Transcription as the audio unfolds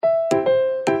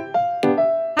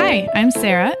Hi, I'm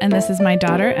Sarah, and this is my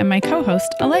daughter and my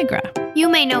co-host, Allegra. You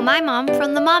may know my mom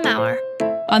from the Mom Hour.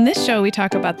 On this show, we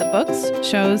talk about the books,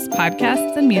 shows,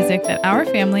 podcasts, and music that our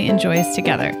family enjoys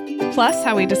together, plus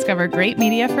how we discover great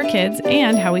media for kids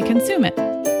and how we consume it.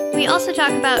 We also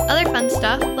talk about other fun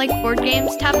stuff like board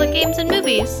games, tablet games, and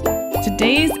movies.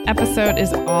 Today's episode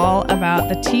is all about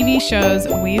the TV shows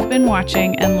we've been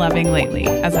watching and loving lately,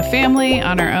 as a family,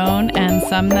 on our own, and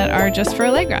some that are just for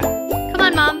Allegra. Come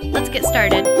on, Mom, let's get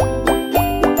started.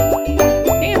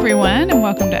 Hey, everyone, and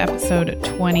welcome to episode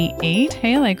 28.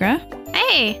 Hey, Allegra.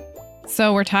 Hey.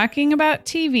 So we're talking about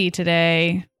TV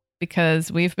today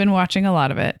because we've been watching a lot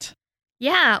of it.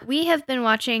 Yeah, we have been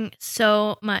watching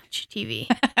so much TV.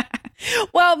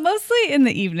 Well, mostly in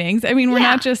the evenings. I mean, we're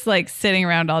not just like sitting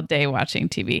around all day watching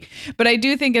TV, but I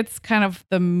do think it's kind of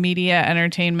the media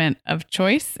entertainment of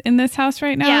choice in this house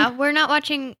right now. Yeah, we're not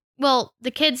watching, well, the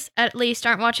kids at least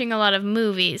aren't watching a lot of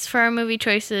movies. For our movie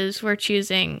choices, we're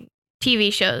choosing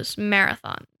TV shows,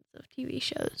 marathons of TV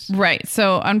shows. Right.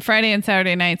 So on Friday and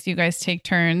Saturday nights, you guys take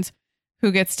turns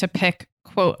who gets to pick,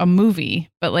 quote, a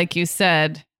movie. But like you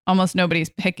said, almost nobody's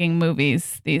picking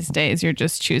movies these days. You're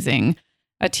just choosing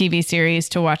a TV series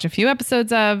to watch a few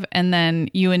episodes of. And then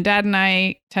you and Dad and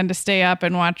I tend to stay up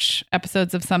and watch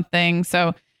episodes of something.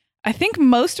 So I think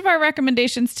most of our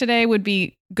recommendations today would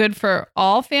be good for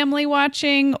all family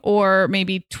watching or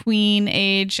maybe tween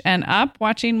age and up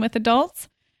watching with adults.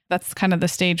 That's kind of the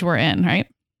stage we're in, right?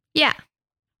 Yeah.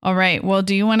 All right. Well,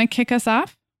 do you want to kick us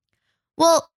off?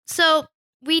 Well, so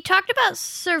we talked about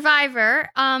Survivor.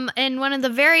 In one of the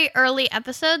very early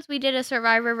episodes, we did a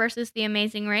Survivor versus The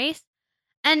Amazing Race.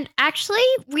 And actually,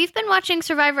 we've been watching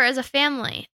Survivor as a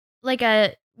family, like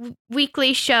a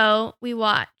weekly show we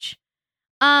watch.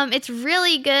 It's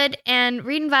really good, and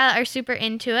Reed and Violet are super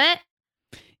into it.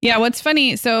 Yeah, what's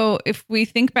funny, so if we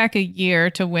think back a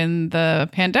year to when the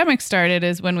pandemic started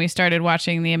is when we started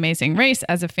watching The Amazing Race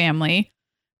as a family.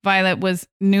 Violet was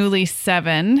newly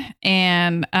 7,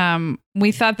 and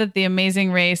we thought that The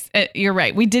Amazing Race, you're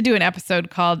right, we did do an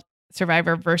episode called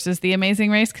Survivor versus The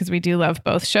Amazing Race because we do love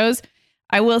both shows.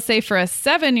 I will say for a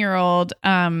 7-year-old,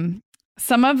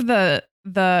 some of the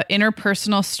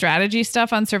interpersonal strategy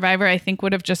stuff on Survivor, I think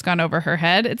would have just gone over her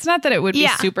head. It's not that it would be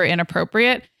super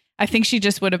inappropriate. I think she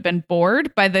just would have been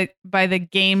bored by the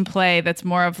gameplay that's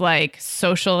more of like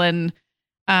social and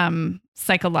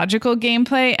psychological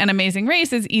gameplay. And Amazing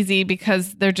Race is easy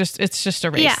because it's just a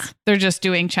race. Yeah. They're just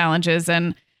doing challenges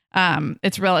and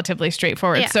it's relatively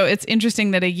straightforward. Yeah. So it's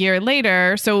interesting that a year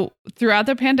later, so throughout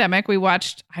the pandemic, we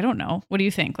watched, I don't know, what do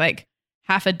you think? Like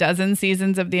half a dozen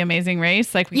seasons of The Amazing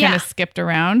Race. Like we kind of skipped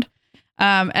around.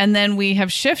 And then we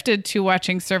have shifted to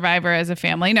watching Survivor as a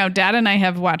family. Now, Dad and I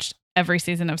have watched every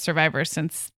season of Survivor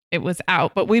since it was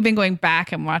out, but we've been going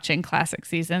back and watching classic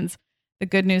seasons. The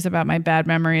good news about my bad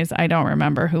memory is I don't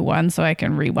remember who won, so I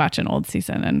can rewatch an old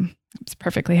season and I'm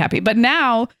perfectly happy. But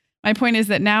now, my point is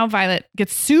that now Violet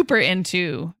gets super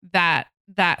into that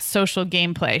social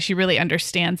gameplay. She really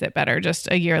understands it better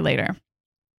just a year later.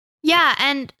 Yeah,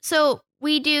 and so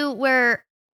we do where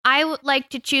I would like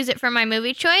to choose it for my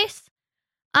movie choice.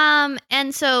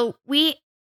 And so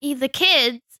the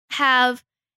kids have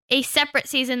a separate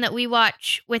season that we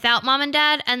watch without Mom and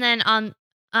Dad, and then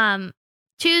on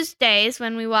Tuesdays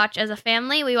when we watch as a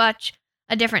family, we watch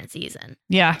a different season.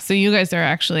 Yeah. So you guys are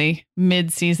actually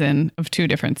mid-season of 2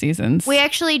 different seasons. We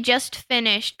actually just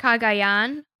finished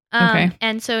Cagayan. Okay.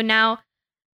 And so now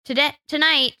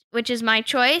tonight, which is my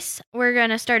choice, we're going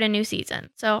to start a new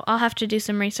season. So I'll have to do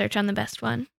some research on the best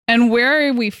one. And where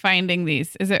are we finding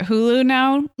these? Is it Hulu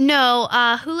now? No,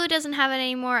 Hulu doesn't have it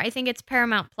anymore. I think it's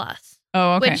Paramount Plus.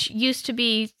 Oh, okay. Which used to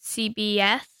be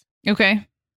CBS. Okay.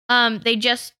 They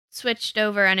just switched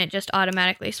over and it just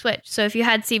automatically switched. So if you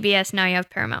had CBS, now you have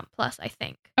Paramount Plus, I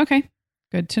think. Okay.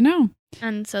 Good to know.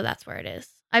 And so that's where it is.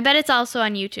 I bet it's also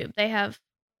on YouTube. They have.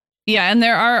 Yeah. And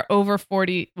there are over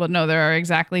 40. Well, no, there are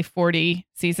exactly 40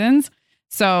 seasons.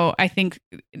 So I think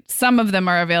some of them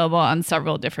are available on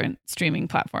several different streaming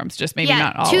platforms, just maybe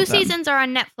not all of them. 2 seasons are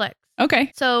on Netflix.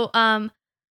 Okay. So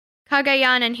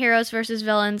Cagayan and Heroes versus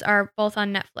Villains are both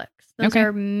on Netflix. Those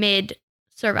are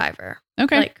mid-Survivor.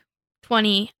 Okay. Like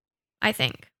 20, I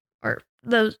think, or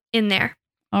those in there.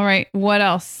 All right. What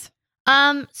else?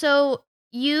 So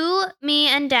you, me,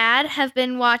 and Dad have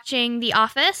been watching The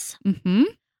Office.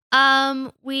 Mm-hmm.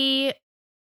 We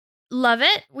love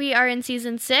it. We are in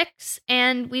season 6,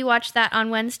 and we watch that on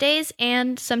Wednesdays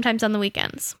and sometimes on the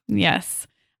weekends. Yes.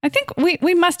 I think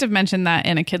we must have mentioned that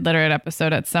in a Kid Literate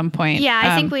episode at some point. Yeah,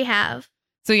 I think we have.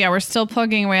 So yeah, we're still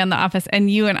plugging away on The Office.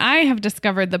 And you and I have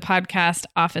discovered the podcast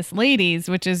Office Ladies,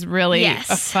 which is really a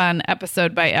fun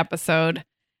episode by episode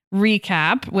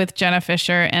recap with Jenna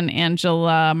Fisher and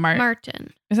Angela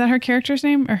Martin. Is that her character's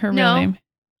name or her real name?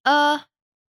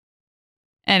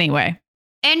 Anyway.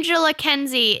 Angela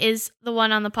Kenzie is the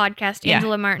one on the podcast. Yeah.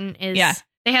 Angela Martin is. Yeah.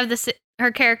 They have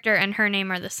her character and her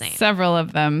name are the same. Several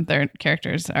of them, their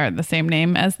characters are the same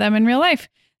name as them in real life.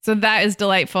 So that is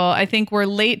delightful. I think we're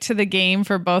late to the game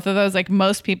for both of those. Like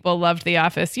most people loved The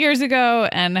Office years ago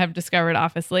and have discovered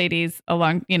Office Ladies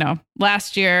along,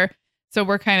 last year. So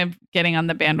we're kind of getting on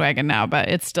the bandwagon now, but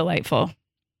it's delightful.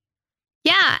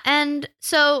 Yeah. And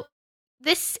so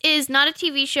this is not a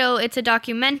TV show. It's a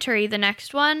documentary, the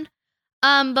next one.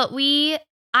 But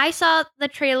I saw the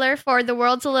trailer for The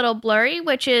World's a Little Blurry,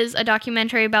 which is a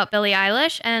documentary about Billie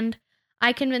Eilish, and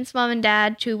I convinced Mom and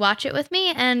Dad to watch it with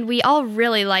me, and we all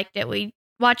really liked it. We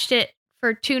watched it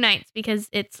for 2 nights because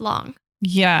it's long.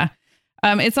 Yeah.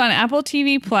 It's on Apple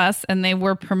TV Plus, and they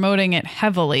were promoting it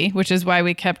heavily, which is why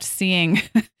we kept seeing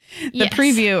the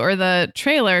preview or the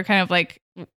trailer kind of like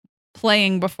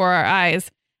playing before our eyes.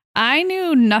 I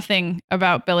knew nothing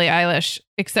about Billie Eilish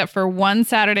except for one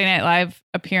Saturday Night Live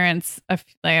appearance,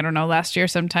 last year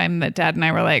sometime that Dad and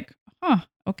I were like,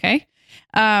 okay.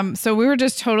 So we were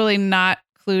just totally not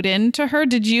clued into her.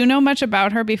 Did you know much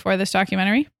about her before this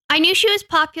documentary? I knew she was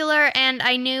popular, and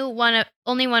I knew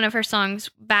only one of her songs,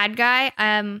 Bad Guy.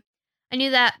 I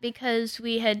knew that because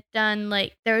we had done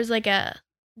there was a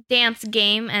dance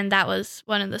game, and that was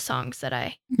one of the songs that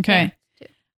I danced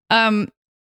to.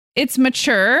 It's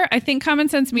mature. I think Common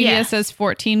Sense Media says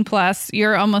 14 plus.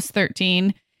 You're almost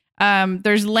 13.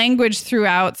 There's language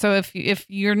throughout. So if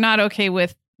you're not okay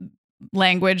with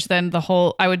language, then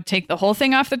I would take the whole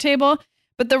thing off the table.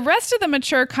 But the rest of the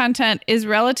mature content is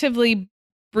relatively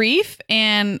brief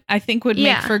and I think would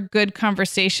make for good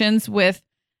conversations with,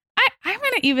 I'm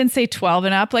going to even say 12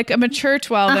 and up, like a mature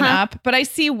 12 and up. But I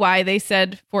see why they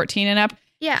said 14 and up.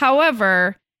 Yeah.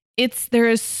 However, there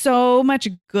is so much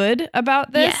good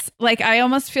about this. Yeah. Like I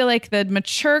almost feel like the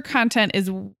mature content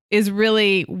is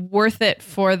really worth it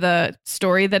for the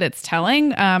story that it's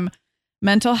telling.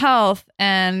 Mental health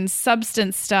and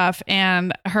substance stuff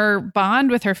and her bond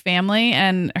with her family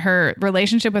and her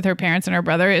relationship with her parents and her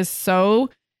brother is so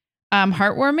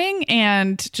heartwarming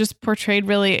and just portrayed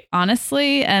really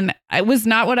honestly. And it was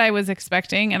not what I was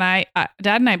expecting. And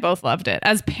Dad and I both loved it.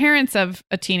 As parents of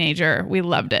a teenager, we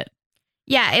loved it.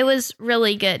 Yeah, it was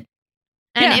really good.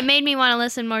 And it made me want to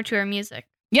listen more to her music.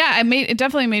 Yeah, it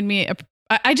definitely made me.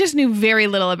 I just knew very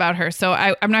little about her. So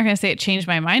I'm not going to say it changed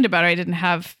my mind about her. I didn't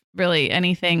have really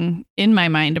anything in my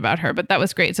mind about her, but that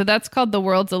was great. So that's called The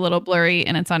World's a Little Blurry,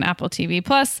 and it's on Apple TV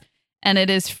Plus, and it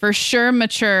is for sure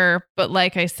mature, but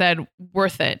like I said,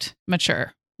 worth it.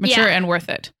 Mature and worth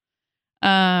it.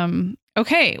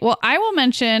 Okay. Well, I will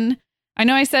mention, I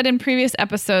know I said in previous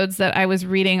episodes that I was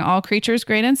reading All Creatures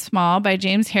Great and Small by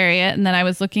James Herriot, and then I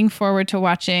was looking forward to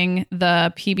watching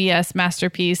the PBS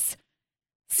Masterpiece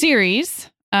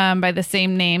series by the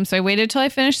same name. So I waited till I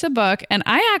finished the book, and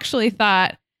I actually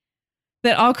thought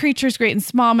that All Creatures Great and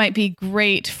Small might be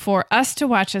great for us to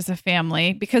watch as a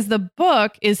family because the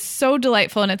book is so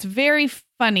delightful and it's very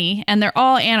funny, and they're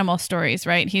all animal stories,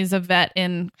 right? He's a vet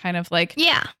in kind of like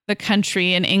the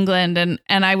country in England, and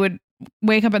I would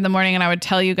wake up in the morning and I would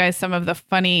tell you guys some of the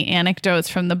funny anecdotes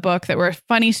from the book that were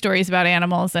funny stories about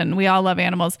animals, and we all love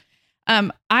animals.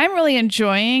 I'm really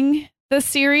enjoying the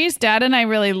series. Dad and I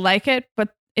really like it, but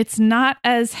it's not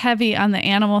as heavy on the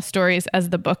animal stories as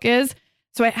the book is.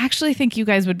 So I actually think you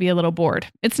guys would be a little bored.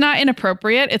 It's not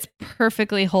inappropriate. It's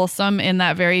perfectly wholesome in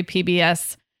that very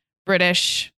PBS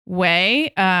British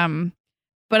way.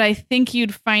 But I think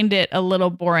you'd find it a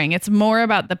little boring. It's more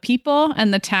about the people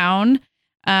and the town.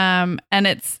 And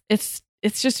it's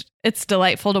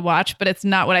delightful to watch, but it's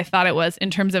not what I thought it was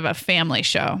in terms of a family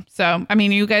show. So, I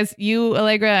mean, you,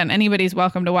 Allegra, and anybody's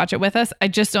welcome to watch it with us. I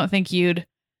just don't think it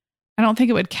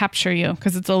would capture you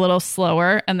because it's a little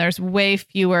slower and there's way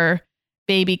fewer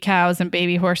baby cows and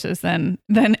baby horses than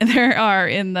there are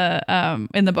in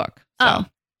the book. So. Oh,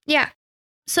 yeah.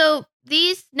 So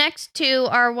these next two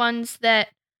are ones that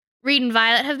Reed and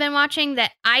Violet have been watching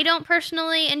that I don't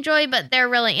personally enjoy, but they're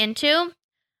really into.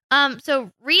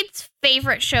 So Reed's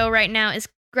favorite show right now is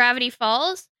Gravity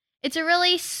Falls. It's a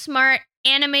really smart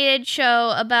animated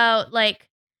show about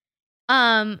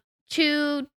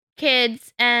two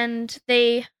kids, and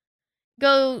they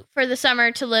go for the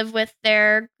summer to live with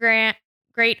their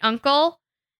great uncle,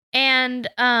 and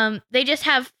they just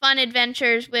have fun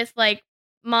adventures with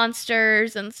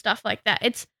monsters and stuff like that.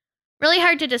 It's really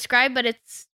hard to describe, but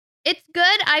it's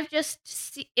good.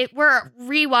 We're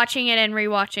rewatching it and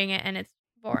rewatching it, and it's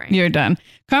boring. You're done.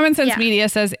 Common Sense Media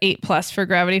says 8+ for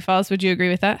Gravity Falls. Would you agree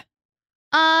with that?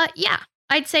 Yeah,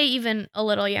 I'd say even a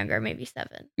little younger, maybe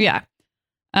 7. Yeah.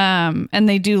 And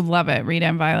they do love it. Rita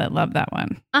and Violet love that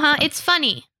one. So. It's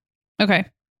funny. Okay.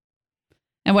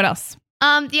 And what else?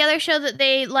 The other show that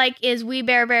they like is We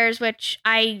Bare Bears, which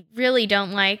I really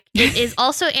don't like. It is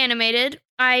also animated.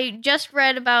 I just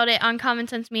read about it on Common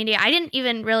Sense Media. I didn't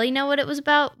even really know what it was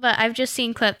about, but I've just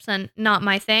seen clips and not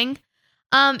my thing.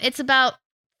 It's about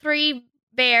 3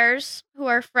 bears who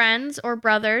are friends or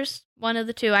brothers, one of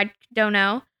the two, I don't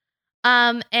know.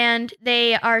 And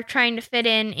they are trying to fit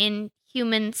in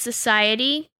human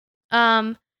society.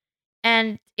 And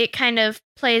it kind of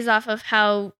plays off of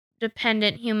how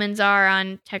dependent humans are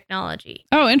on technology.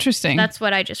 Oh, interesting. That's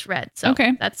what I just read. So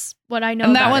okay. That's what I know.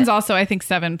 And that about one's it. also, I think,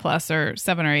 7+ or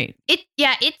 7 or 8.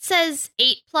 It says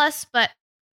 8+, but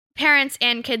parents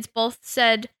and kids both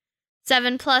said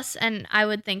 7+, and I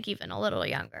would think even a little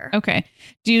younger. Okay.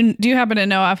 Do you happen to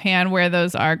know offhand where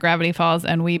those are? Gravity Falls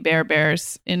and We Bare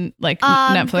Bears in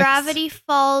Netflix? Gravity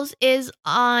Falls is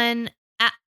on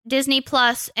Disney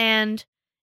Plus, and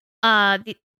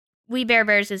We Bare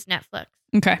Bears is Netflix.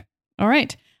 Okay. All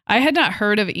right. I had not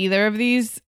heard of either of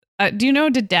these. Do you know,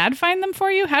 did Dad find them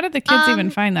for you? How did the kids even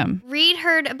find them? Reed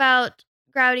heard about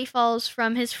Gravity Falls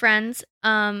from his friends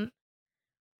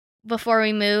before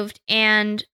we moved,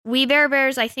 and We Bare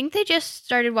Bears, I think they just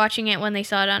started watching it when they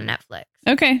saw it on Netflix.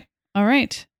 Okay. All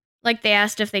right. Like they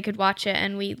asked if they could watch it,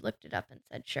 and we looked it up and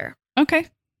said sure. Okay.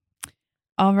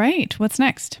 All right. What's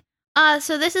next?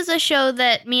 So this is a show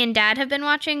that me and Dad have been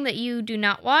watching that you do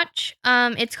not watch.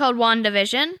 It's called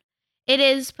WandaVision. It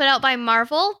is put out by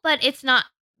Marvel, but it's not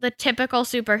the typical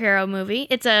superhero movie.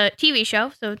 It's a TV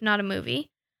show, so it's not a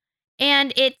movie.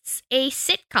 And it's a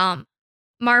sitcom,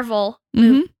 Marvel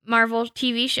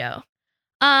TV show.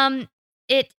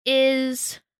 It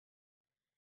is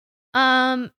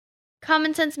Common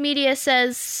Sense Media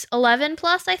says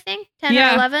 11+, I think, 10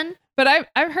 or 11. But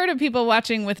I've heard of people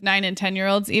watching with 9 and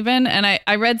 10-year-olds even, and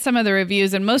I read some of the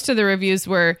reviews, and most of the reviews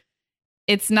were,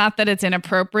 it's not that it's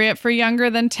inappropriate for younger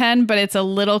than 10, but it's a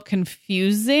little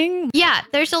confusing. Yeah,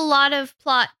 there's a lot of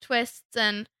plot twists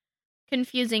and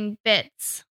confusing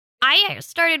bits. I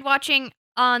started watching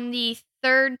on the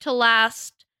 3rd to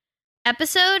last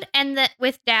episode and that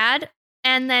with Dad,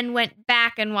 and then went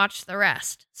back and watched the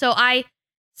rest. So I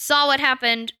saw what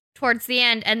happened towards the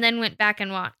end and then went back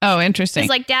and watched. Oh, interesting. It's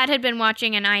like Dad had been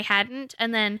watching and I hadn't,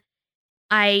 and then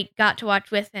I got to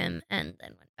watch with him and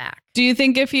then went back. Do you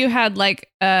think if you had like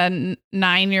a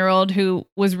 9-year-old who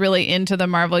was really into the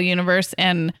Marvel universe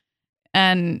and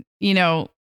you know,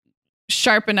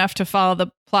 sharp enough to follow the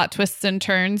plot twists and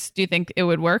turns, do you think it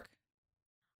would work?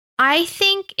 I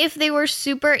think if they were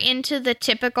super into the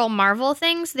typical Marvel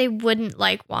things, they wouldn't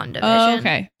like WandaVision. Oh,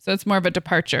 okay. So it's more of a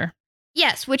departure.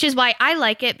 Yes, which is why I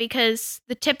like it, because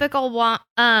the typical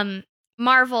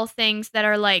Marvel things that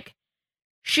are like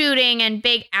shooting and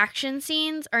big action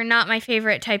scenes are not my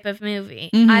favorite type of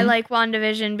movie. Mm-hmm. I like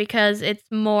WandaVision because it's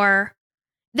more...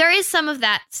 There is some of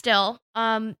that still,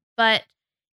 but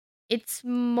it's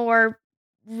more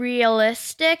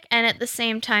realistic and at the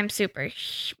same time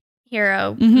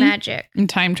superhero magic. And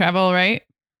time travel, right?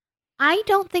 I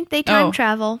don't think they time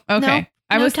travel. Okay. No,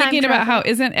 I was time thinking about travel. how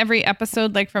isn't every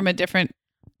episode like from a different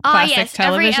classic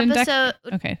television every episode.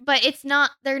 Okay. But it's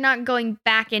not, they're not going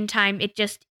back in time. It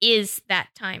just is that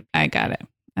time. I got it.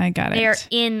 They are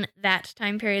in that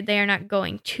time period. They are not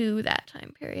going to that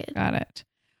time period. Got it.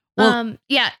 Well,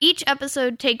 each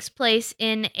episode takes place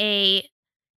in a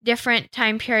different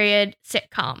time period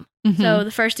sitcom. Mm-hmm. So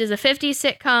the first is a 50s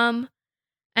sitcom,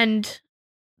 and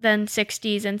then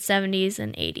 60s and 70s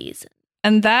and 80s.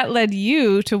 And that led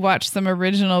you to watch some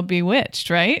original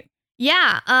Bewitched, right?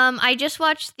 Yeah. I just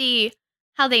watched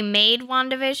how they made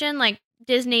WandaVision. Like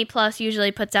Disney Plus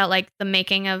usually puts out like the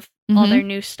making of all their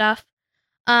new stuff.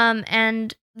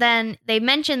 And then they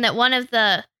mentioned that one of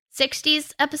the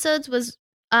 60s episodes was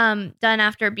done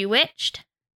after Bewitched.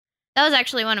 That was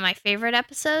actually one of my favorite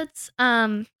episodes.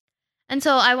 And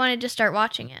so I wanted to start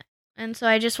watching it. And so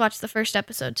I just watched the first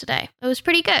episode today. It was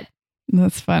pretty good.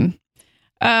 That's fun.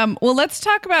 Well, let's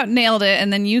talk about Nailed It,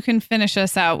 and then you can finish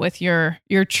us out with your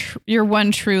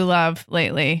one true love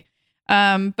lately.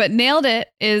 But Nailed It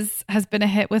has been a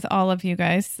hit with all of you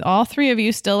guys. All 3 of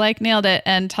you still like Nailed It,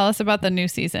 and tell us about the new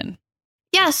season.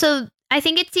 Yeah, so I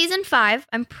think it's season 5.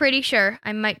 I'm pretty sure.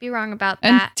 I might be wrong about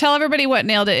and that. Tell everybody what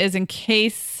Nailed It is in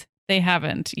case they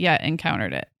haven't yet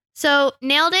encountered it. So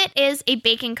Nailed It is a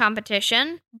baking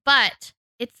competition, but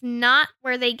it's not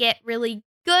where they get really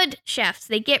good chefs.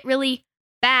 They get really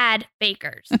bad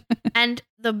bakers, and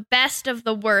the best of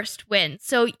the worst wins.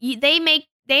 So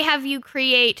they have you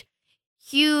create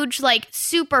huge, like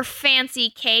super fancy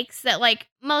cakes that like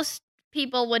most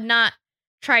people would not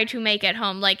try to make at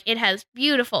home. Like, it has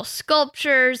beautiful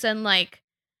sculptures and like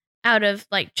out of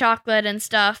like chocolate and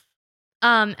stuff.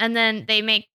 And then they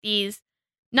make these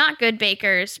not good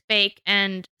bakers bake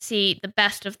and see the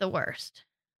best of the worst.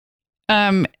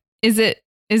 Is it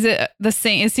the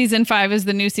same? Is season 5 is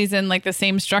the new season like the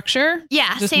same structure?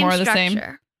 Yeah, just same more structure. The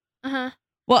same. Uh-huh.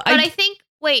 Well, but I think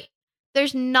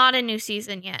there's not a new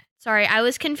season yet. Sorry, I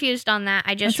was confused on that.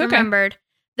 I just remembered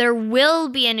there will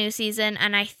be a new season,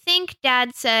 and I think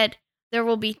Dad said there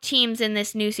will be teams in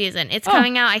this new season. It's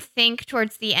coming out, I think,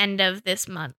 towards the end of this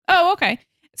month. Oh, okay.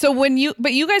 So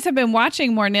you guys have been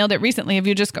watching more Nailed It recently. Have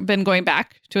you just been going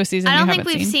back to a season? I don't think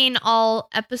we've seen all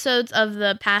episodes of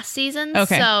the past seasons.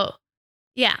 Okay. So,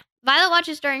 yeah. Violet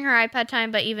watches during her iPad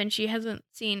time, but even she hasn't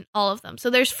seen all of them. So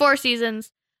there's 4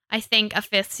 seasons. I think a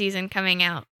 5th season coming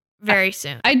out very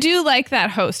soon. I do like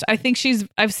that host. I think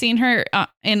I've seen her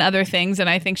in other things, and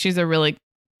I think she's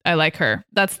I like her.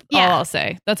 That's all I'll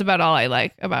say. That's about all I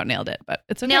like about Nailed It, but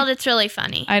it's okay. Nailed It's really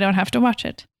funny. I don't have to watch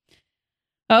it.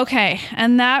 Okay,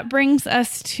 and that brings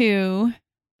us to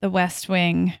The West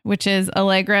Wing, which is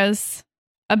Allegra's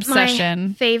obsession.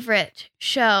 My favorite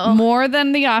show. More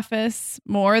than The Office,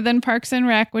 more than Parks and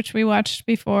Rec, which we watched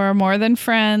before, more than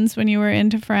Friends when you were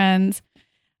into Friends.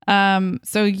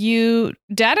 So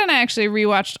Dad and I actually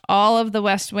rewatched all of The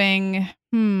West Wing.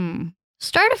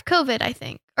 Start of COVID, I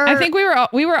think. I think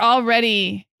we were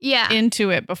already into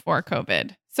it before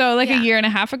COVID. So like a year and a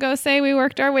half ago, say, we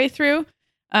worked our way through.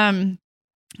 And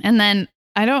then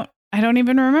I don't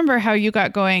even remember how you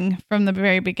got going from the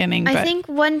very beginning. I think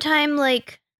one time,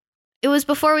 like, it was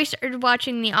before we started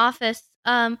watching The Office.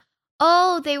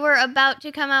 They were about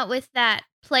to come out with that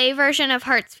play version of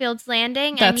Hartsfield's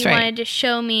Landing, and you wanted to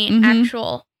show me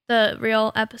the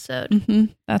real episode.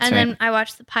 That's and then I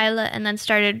watched the pilot and then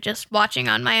started just watching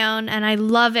on my own, and I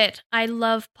love it. I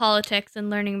love politics and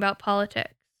learning about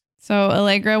politics. So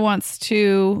Allegra wants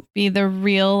to be the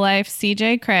real life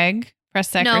CJ Craig, press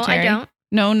secretary. No, I don't.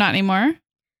 No, not anymore.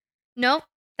 Nope.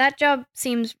 That job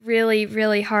seems really,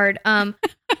 really hard. I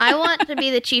want to be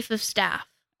the chief of staff.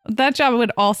 That job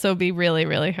would also be really,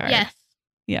 really hard. Yes.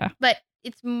 Yeah. But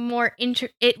it's more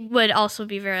it would also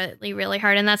be really, really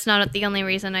hard. And that's not the only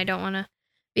reason I don't want to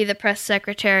be the press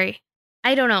secretary.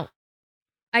 I don't know.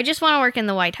 I just want to work in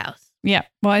the White House. Yeah.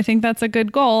 Well, I think that's a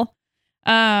good goal.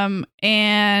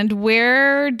 And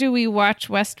where do we watch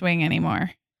West Wing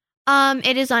anymore?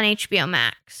 It is on HBO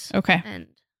Max. Okay. And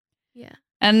yeah.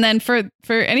 And then for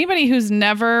anybody who's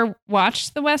never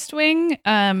watched The West Wing,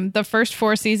 the first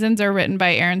 4 seasons are written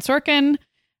by Aaron Sorkin,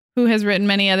 who has written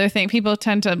many other things. People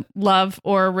tend to love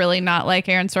or really not like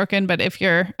Aaron Sorkin, but if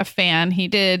you're a fan, he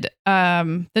did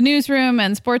The Newsroom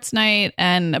and Sports Night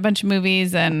and a bunch of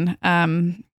movies. And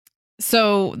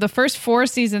so the first 4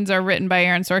 seasons are written by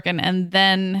Aaron Sorkin, and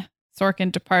then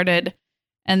Sorkin departed.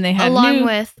 And they had along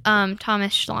with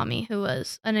Thomas Schlamme, who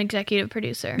was an executive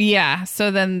producer. Yeah. So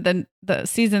then the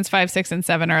seasons 5, 6, and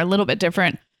 7 are a little bit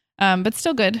different, but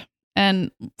still good.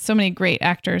 And so many great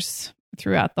actors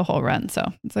throughout the whole run.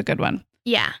 So it's a good one.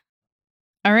 Yeah.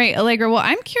 All right, Allegra. Well,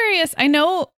 I'm curious. I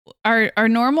know our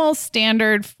normal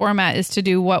standard format is to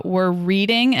do what we're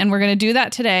reading, and we're going to do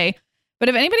that today. But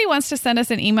if anybody wants to send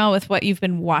us an email with what you've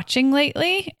been watching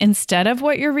lately instead of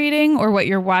what you're reading, or what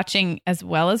you're watching as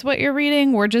well as what you're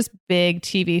reading, we're just big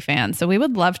TV fans. So we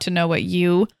would love to know what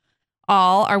you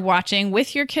all are watching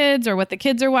with your kids or what the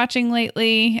kids are watching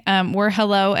lately. We're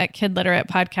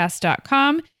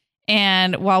hello@kidliteratepodcast.com.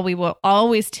 And while we will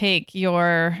always take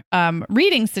your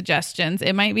reading suggestions,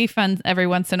 it might be fun every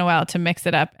once in a while to mix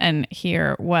it up and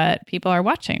hear what people are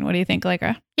watching. What do you think,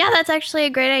 Allegra? Yeah, that's actually a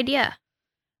great idea.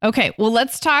 Okay, well,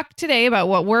 let's talk today about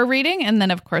what we're reading and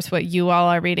then, of course, what you all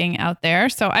are reading out there.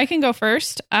 So I can go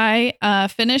first. I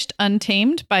finished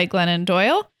Untamed by Glennon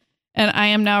Doyle, and I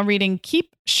am now reading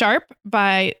Keep Sharp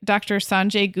by Dr.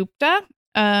 Sanjay Gupta.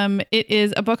 It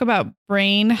is a book about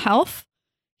brain health.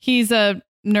 He's a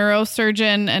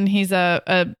neurosurgeon, and he's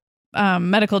a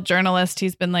medical journalist.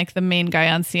 He's been like the main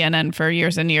guy on CNN for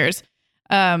years and years.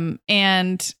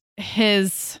 And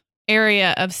his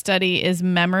area of study is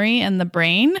memory and the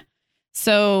brain.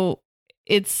 So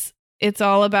it's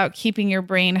all about keeping your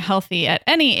brain healthy at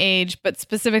any age, but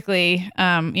specifically,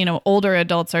 older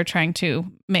adults are trying to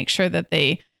make sure that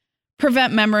they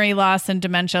prevent memory loss and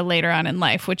dementia later on in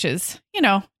life, which is,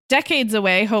 decades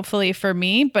away, hopefully for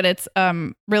me, but it's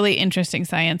really interesting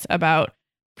science about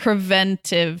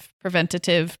preventative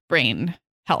brain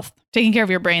health, taking care of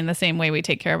your brain the same way we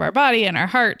take care of our body and our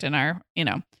heart and our,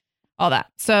 all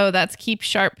that. So that's Keep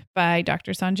Sharp by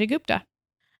Dr. Sanjay Gupta.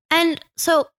 And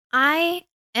so I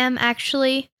am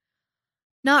actually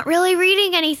Not really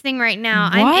reading anything right now.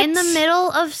 What? I'm in the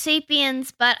middle of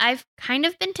Sapiens, but I've kind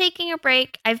of been taking a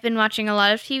break. I've been watching a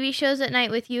lot of TV shows at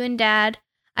night with you and Dad.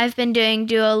 I've been doing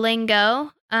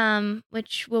Duolingo,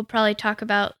 which we'll probably talk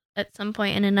about at some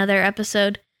point in another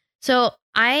episode. So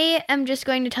I am just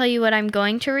going to tell you what I'm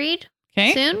going to read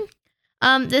soon.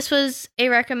 This was a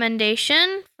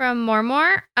recommendation from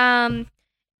Mormor.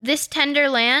 This Tender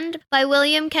Land by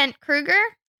William Kent Kruger.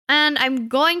 And I'm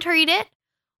going to read it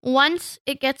once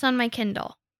it gets on my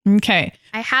Kindle. Okay.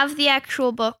 I have the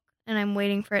actual book, and I'm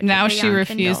waiting for it now to be she on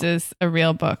refuses a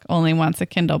real book, only wants a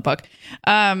Kindle book.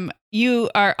 You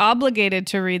are obligated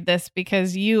to read this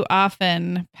because you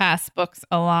often pass books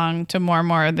along to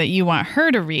Mormor that you want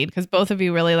her to read, because both of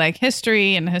you really like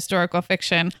history and historical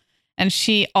fiction, and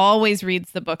she always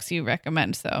reads the books you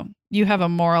recommend. So you have a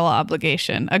moral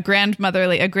obligation, a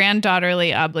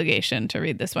granddaughterly obligation to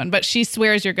read this one. But she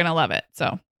swears you're going to love it.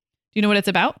 So do you know what it's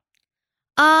about?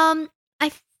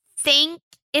 I think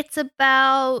it's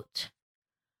about,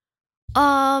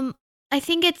 I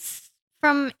think it's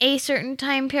from a certain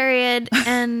time period,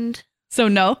 and So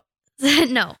no?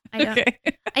 no, I don't. Okay.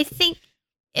 I think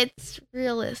it's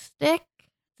realistic.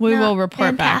 We Not will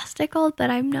report back. fantastical, but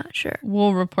I'm not sure.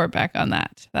 We'll report back on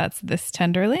that. That's This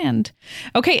Tender Land.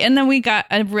 Okay, and then we got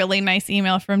a really nice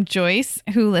email from Joyce,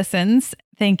 who listens.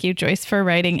 Thank you, Joyce, for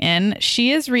writing in.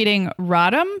 She is reading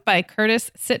Rodham by Curtis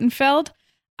Sittenfeld.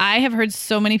 I have heard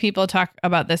so many people talk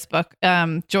about this book.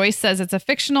 Joyce says it's a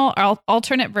fictional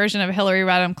alternate version of Hillary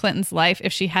Rodham Clinton's life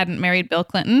if she hadn't married Bill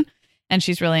Clinton, and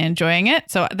she's really enjoying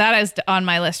it. So that is on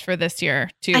my list for this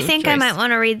year, too. I think I Joyce. might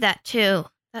want to read that, too.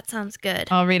 That sounds good.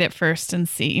 I'll read it first and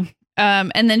see.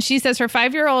 And then she says her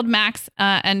 5-year-old Max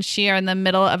and she are in the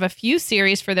middle of a few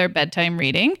series for their bedtime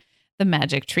reading. The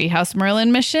Magic Treehouse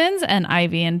Merlin Missions and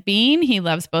Ivy and Bean. He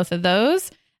loves both of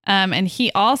those. And he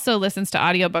also listens to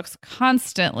audiobooks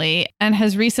constantly and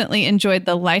has recently enjoyed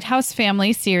the Lighthouse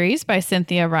Family series by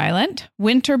Cynthia Rylant,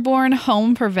 Winterborn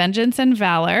Home for Vengeance and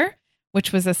Valor,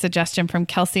 which was a suggestion from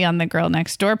Kelsey on the Girl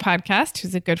Next Door podcast,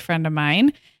 who's a good friend of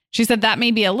mine. She said that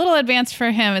may be a little advanced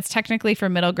for him. It's technically for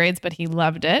middle grades, but he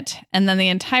loved it. And then the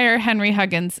entire Henry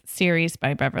Huggins series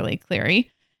by Beverly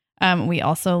Cleary. We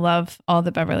also love all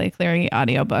the Beverly Cleary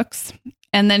audiobooks.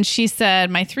 And then she said,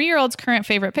 my 3-year-old's current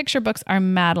favorite picture books are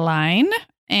Madeline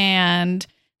and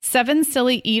 7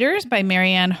 Silly Eaters by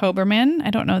Marianne Hoberman. I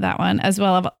don't know that one, as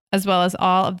well as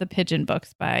all of the Pigeon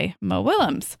books by Mo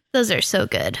Willems. Those are so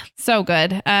good. So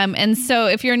good. And so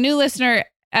if you're a new listener,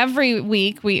 every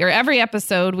week every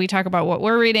episode, we talk about what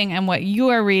we're reading and what you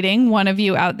are reading, one of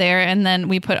you out there. And then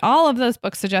we put all of those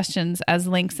book suggestions as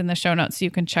links in the show notes so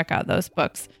you can check out those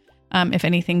books if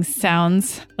anything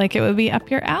sounds like it would be up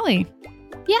your alley.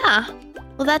 Yeah.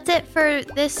 Well, that's it for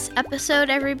this episode,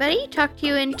 everybody. Talk to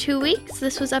you in 2 weeks.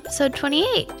 This was episode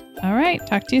 28. All right.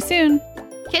 Talk to you soon.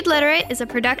 Kid Literate is a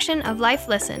production of Life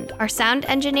Listened. Our sound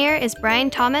engineer is Brian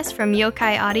Thomas from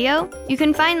Yokai Audio. You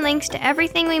can find links to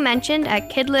everything we mentioned at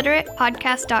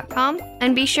kidliteratepodcast.com.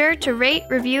 And be sure to rate,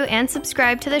 review, and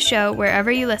subscribe to the show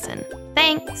wherever you listen.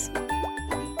 Thanks!